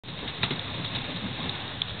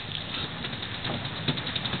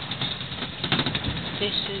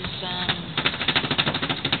This is, I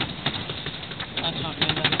can't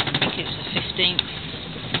remember, I think it's the 15th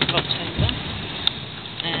of October,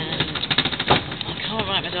 and I can't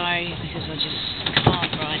write my diary because I just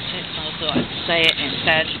can't write it, so I thought I'd say it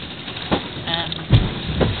instead.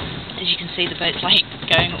 As you can see, the boat's like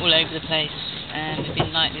going all over the place, and we've been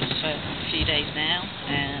like this for a few days now,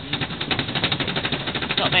 and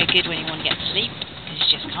it's not very good when you want to get to sleep, because you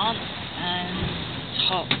just can't, and it's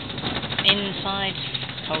hot inside,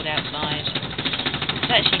 cold outside.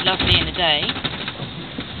 It's actually lovely in the day.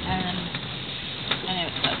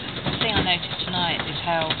 The thing I noticed tonight is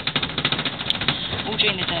how all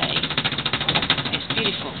during the day it's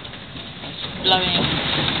beautiful. It's blowing.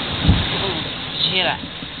 Oh, did you hear that?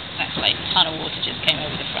 That's like a ton of water just came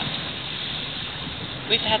over the front.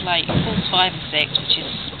 We've had like falls 5 and 6, which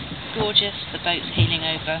is gorgeous. The boat's heeling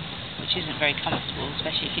over, which isn't very comfortable,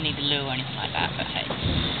 especially if you need a lure or anything like that, but hey.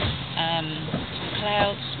 Some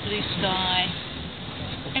clouds, blue sky,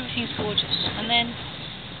 everything's gorgeous, and then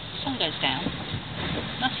the sun goes down,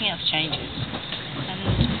 nothing else changes,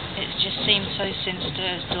 and it just seems so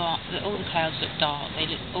sinister, dark, that all the clouds look dark, they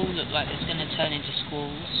all look like it's going to turn into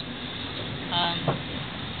squalls,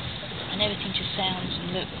 and everything just sounds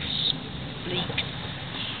and looks bleak.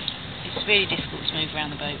 It's really difficult to move around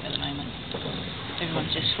the boat at the moment. Everyone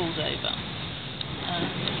just falls over.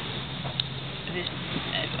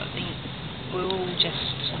 I think we're all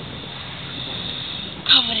just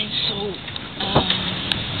covered in salt,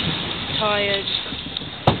 tired,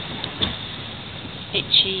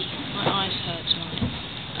 itchy, my eyes hurt tonight,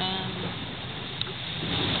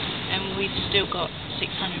 and we've still got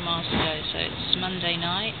 600 miles to go, so it's Monday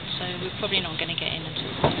night, so we're probably not going to get in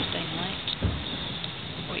until Thursday night,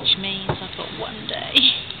 which means I've got one day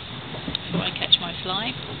before I catch my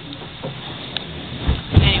flight.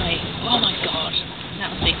 Anyway, oh my god,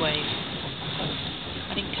 that was a big wave.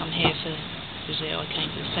 I didn't come here for Brazil, I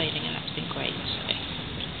came for sailing, and that's been great. So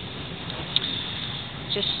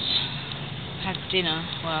just had dinner.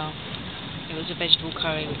 Well, it was a vegetable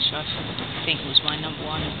curry, which I think was my #1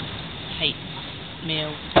 hate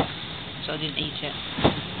meal, so I didn't eat it.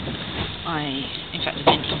 In fact, I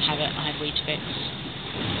didn't even have it. I had Weetabix,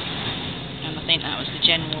 and I think that was the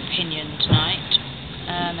general opinion tonight.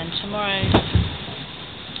 And tomorrow,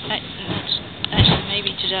 actually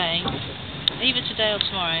maybe today, either today or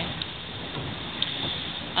tomorrow,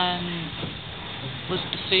 was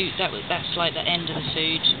the food. That's like the end of the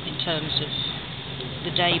food in terms of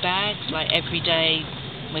the day bags. Like every day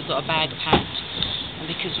we've got a bag packed, and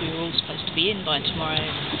because we were all supposed to be in by tomorrow,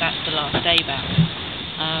 that's the last day back.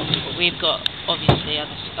 But we've got obviously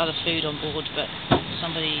other food on board, but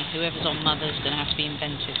whoever's on mother's going to have to be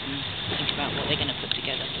inventive and think about what they're going to put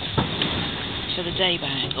together for the day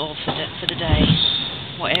bag, or for the day,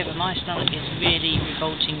 whatever. My stomach is really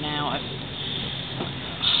revolting now.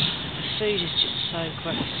 The food is just so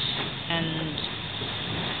gross, and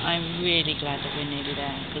I'm really glad that we're nearly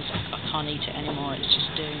there, because I can't eat it anymore. It's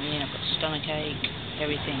just doing me in. I've got stomach ache,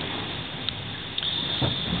 everything.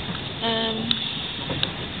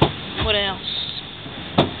 What else?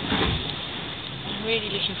 I'm really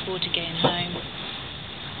looking forward to getting home.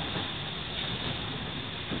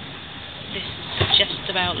 This is just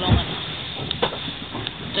about long enough.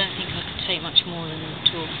 I don't think I could take much more than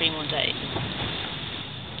 2 or 3 more days.